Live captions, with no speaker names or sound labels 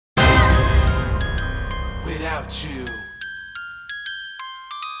without you.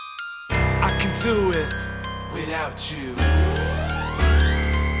 I can do it without you.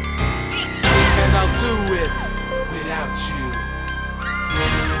 And I'll do it without you.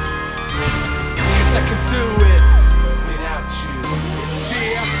 'Cause I can do it without you.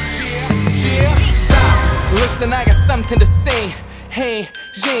 Yeah. Stop, listen, I got something to say. Hey,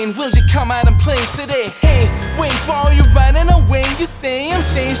 Jane, will you come out and play today? Hey, wait, while you're running away, you say I'm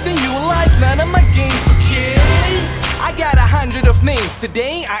changed and you like none of my games, okay? I got 100 of names.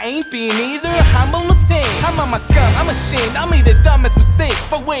 Today, I ain't being either humble or tame. I'm on my scum, I'm ashamed, I made the dumbest mistakes.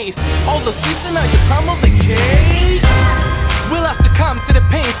 But wait, all those sleeps and now you crumble the cake? Will I succumb to the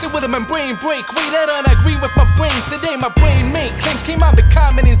pain? Sit with a membrane break. Wait, I don't agree with my brain. Today my brain make claims, claim I'm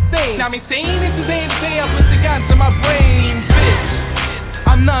becoming insane. Now me saying this is ain't say I put the gun to my brain, bitch.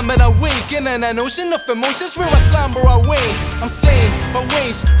 I'm numb and awake in an ocean of emotions where I slumber away. I'm slain by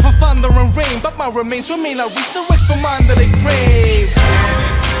waves from thunder and rain, but my remains remain a resurrect from under the grave.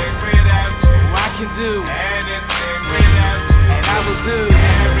 Anything without you, I can do anything without you, and I will do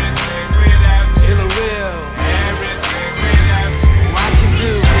everything without you, illerill. everything without you, I can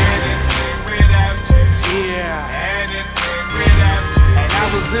do anything without you, yeah, anything without you, and I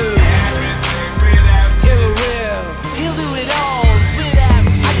will do everything without you. illerill. He'll do it all without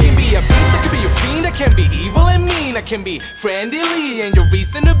you. I can be a beast, I can be a fiend, I can be evil and mean, I can be friendly and your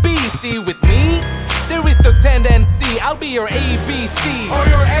reason to be. See, with me, there is no tendency. I'll be your ABC Or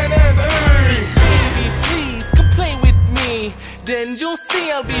your enemy. Baby, please come play with me. Then you'll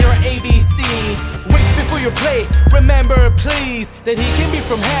see I'll be your ABC. Wait before you play. Remember, please, that he can be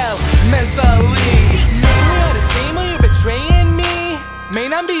from hell mentally. Maybe you're the same or you're betraying me.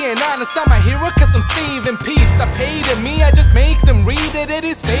 Man, I'm being honest, I'm a hero cause I'm saving peeps. Stop hating me, I just make them read it, it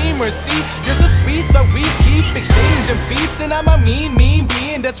is famous. See, you're so sweet but we keep exchanging feats. And I'm a mean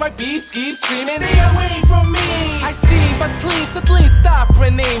being, that's why peeps keep screaming, stay away from me. I see, but please at least stop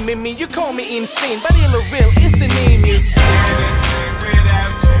renaming me. You call me insane, but illerill is the name you see. Anything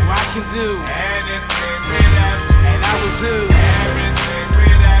without you, I can do anything without you, and I will do everything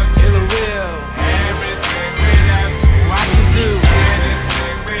without you, illerill. everything without you, I can do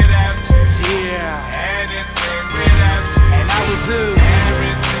anything without you, yeah, anything without you, and I will do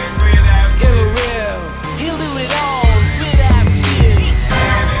everything without you, illerill. He'll do it all without you.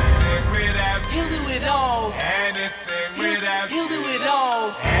 anything without you, He'll do it all. anything without He'll you, do it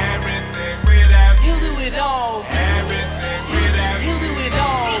all. everything without you, He'll do it all. everything without you, He'll do it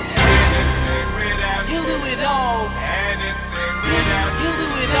all. anything without you, He'll do it all. anything without you, He'll do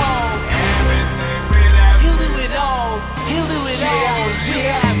it all. everything without you. He'll do it all. He'll do it all.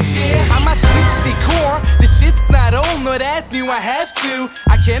 Yeah. I must switch decor. The shit's not old, no that new. I have to.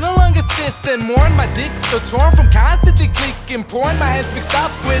 I can no longer sit and mourn. My dick's so torn from constantly clicking porn. My hands mixed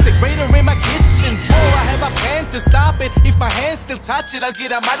up with the grater in my kitchen drawer. I have a plan to stop it. If my hands still touch it, I'll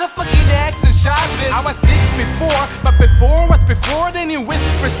get a motherfucking axe and chop it. I was sick before, but before was before. Then you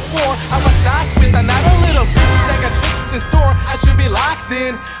whispers swore. I was stuck with another little bitch that got tricks in store. I should be locked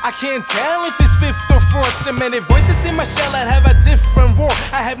in. I can't tell if it's fifth or fourth. So many voices in my shell that have a different roar.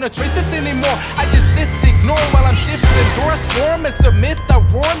 I have no choices anymore. I just sit, ignore while I'm shifting doors. Form and submit. I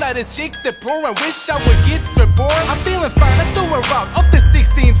roar, not as shake the poor. I wish I would get reborn. I'm feeling fine. I throw a rock off the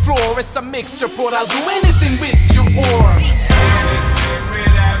 16th floor. It's a mixture pot. I'll do anything with you or Anything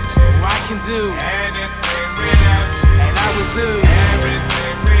without you, I can do anything without you, and I will do